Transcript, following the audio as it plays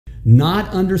Not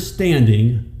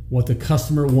understanding what the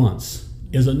customer wants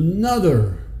is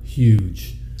another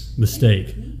huge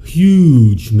mistake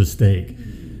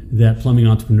that plumbing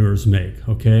entrepreneurs make,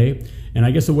 okay? And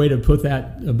I guess a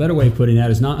better way of putting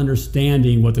that is not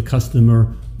understanding what the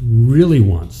customer really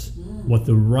wants, what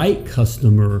the right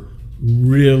customer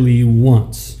really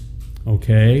wants,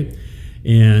 okay?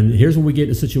 And here's where we get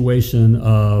in a situation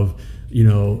of,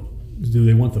 do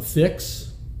they want the fix?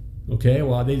 Okay,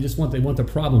 well, they want their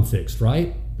problem fixed,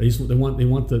 right? They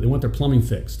want their plumbing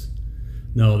fixed.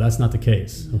 No, that's not the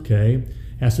case, okay?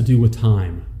 It has to do with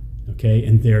time, okay,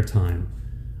 and their time.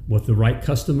 What the right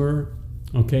customer,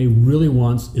 okay, really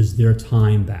wants is their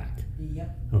time back.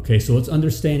 Yep. Okay, so it's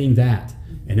understanding that.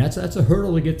 And that's a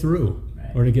hurdle to get through,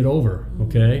 right, or to get over,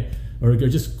 okay? Or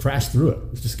just crash through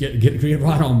it. Just get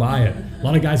right on by it. A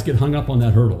lot of guys get hung up on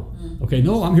that hurdle. Okay,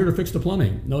 no, I'm here to fix the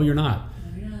plumbing. No, you're not.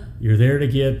 You're there to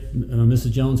get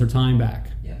Mrs. Jones her time back.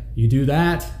 Yeah. You do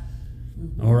that,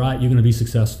 all right, you're going to be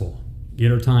successful. Get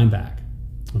her time back,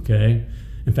 okay?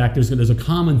 In fact, there's a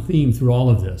common theme through all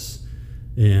of this.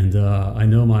 And I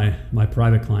know my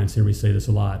private clients hear me say this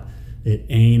a lot. It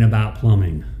ain't about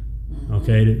plumbing,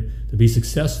 okay? To be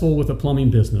successful with a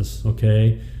plumbing business,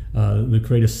 okay, to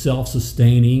create a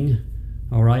self-sustaining,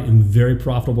 all right, and very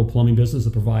profitable plumbing business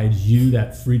that provides you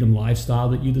that freedom lifestyle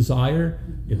that you desire,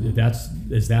 if that's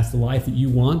the life that you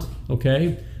want,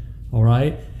 okay, all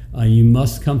right, you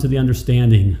must come to the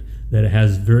understanding that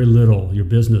your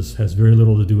business has very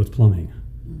little to do with plumbing,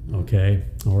 okay,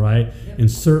 all right, and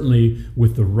certainly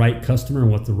with the right customer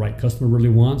and what the right customer really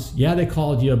wants. Yeah, they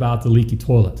called you about the leaky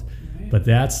toilet, but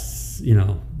that's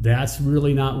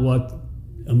really not what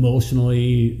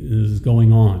emotionally is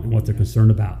going on and what they're concerned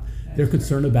about. They're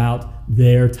concerned about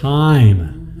their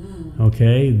time,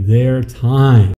 okay? Their time.